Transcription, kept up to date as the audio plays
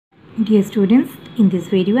Dear students, in this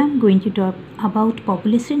video I am going to talk about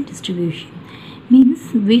population distribution.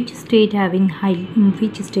 Means which state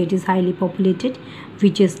is highly populated,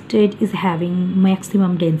 which state is having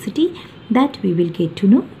maximum density, that we will get to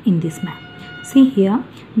know in this map. See here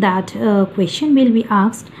that question will be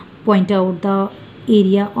asked, point out the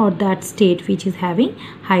area or that state which is having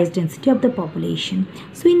highest density of the population.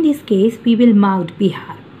 So in this case we will mark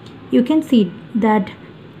Bihar. You can see that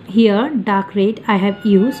here dark red I have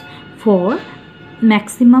used for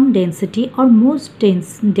maximum density or most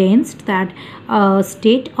dense that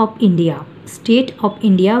state of India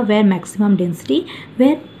where maximum density,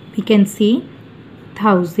 where we can see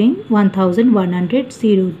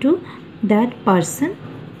 1102 that persons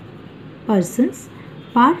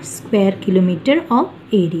per square kilometer of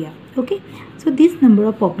area. Okay, so this number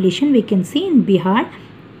of population we can see in Bihar.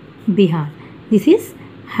 This is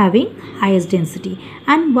having highest density,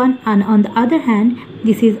 and on the other hand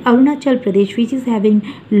this is Arunachal Pradesh, which is having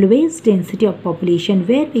lowest density of population,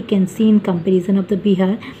 where we can see in comparison of the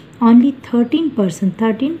Bihar only 13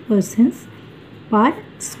 persons per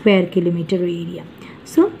square kilometer area.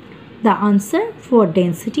 So the answer for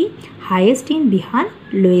density, highest in Bihar,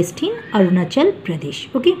 lowest in Arunachal Pradesh.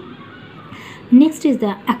 Okay. Next is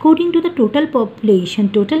the according to the total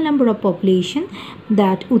number of population,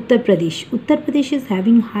 that Uttar Pradesh is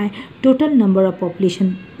having high total number of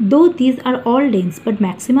population, though these are all dense but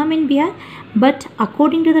maximum in Bihar. But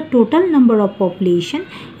according to the total number of population,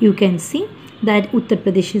 you can see that Uttar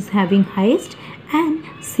Pradesh is having highest and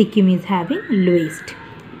Sikkim is having lowest.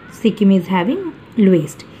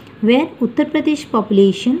 Where Uttar Pradesh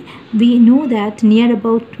population, we know that near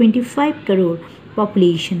about 25 crore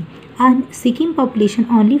population, and Sikkim population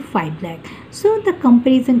only 5 lakh. So the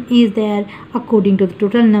comparison is there. According to the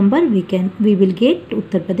total number, we will get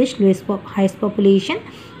Uttar Pradesh highest population,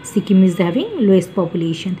 Sikkim is having lowest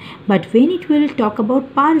population. But when it will talk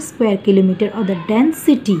about per square kilometer or the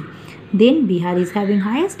density, then Bihar is having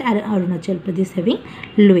highest and Arunachal Pradesh having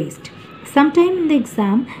lowest. Sometime in the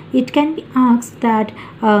exam it can be asked that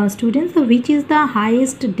students, which is the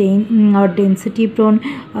highest density prone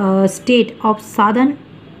state of southern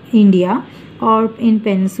India or in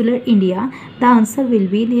peninsular India? The answer will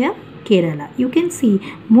be there Kerala. You can see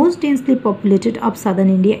most densely populated of southern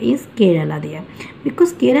India is Kerala there,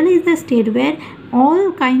 because Kerala is the state where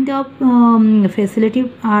all kind of facilities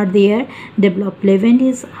are there. Developed level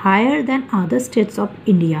is higher than other states of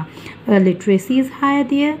India. Literacy is higher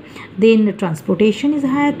there, then the transportation is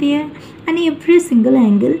higher there, and every single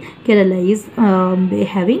angle Kerala is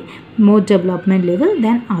having more development level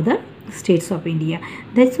than other states of India.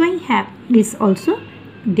 That's why is also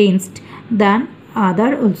dense than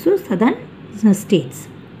other also southern states.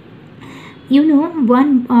 You know,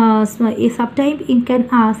 one sometime it can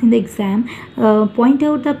ask in the exam, point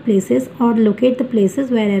out the places or locate the places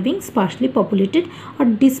where having sparsely populated or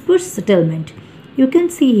dispersed settlement. You can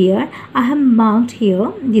see here I have marked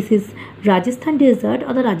here, this is Rajasthan desert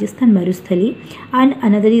or the Rajasthan Marusthali, and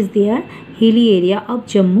another is there hilly area of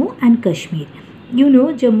Jammu and Kashmir. You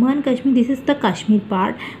know, Jammu and Kashmir, this is the Kashmir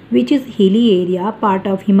part, which is hilly area, part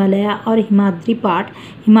of Himalaya or Himadri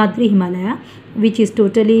Himalaya, which is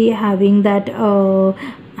totally having that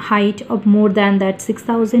height of more than that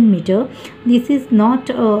 6,000 meter. This is not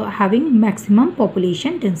having maximum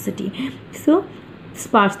population density. So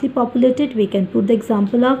sparsely populated, we can put the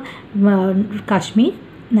example of Kashmir,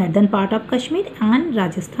 northern part of Kashmir and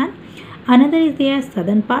Rajasthan. Another is their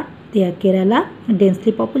southern part, they are Kerala,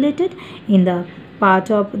 densely populated. In the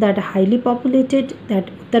part of that highly populated, that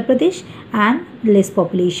Uttar Pradesh, and less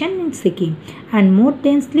population in Sikkim, and more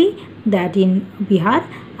densely that in Bihar,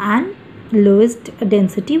 and lowest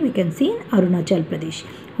density we can see in Arunachal Pradesh.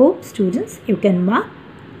 Hope students you can mark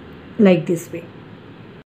like this way.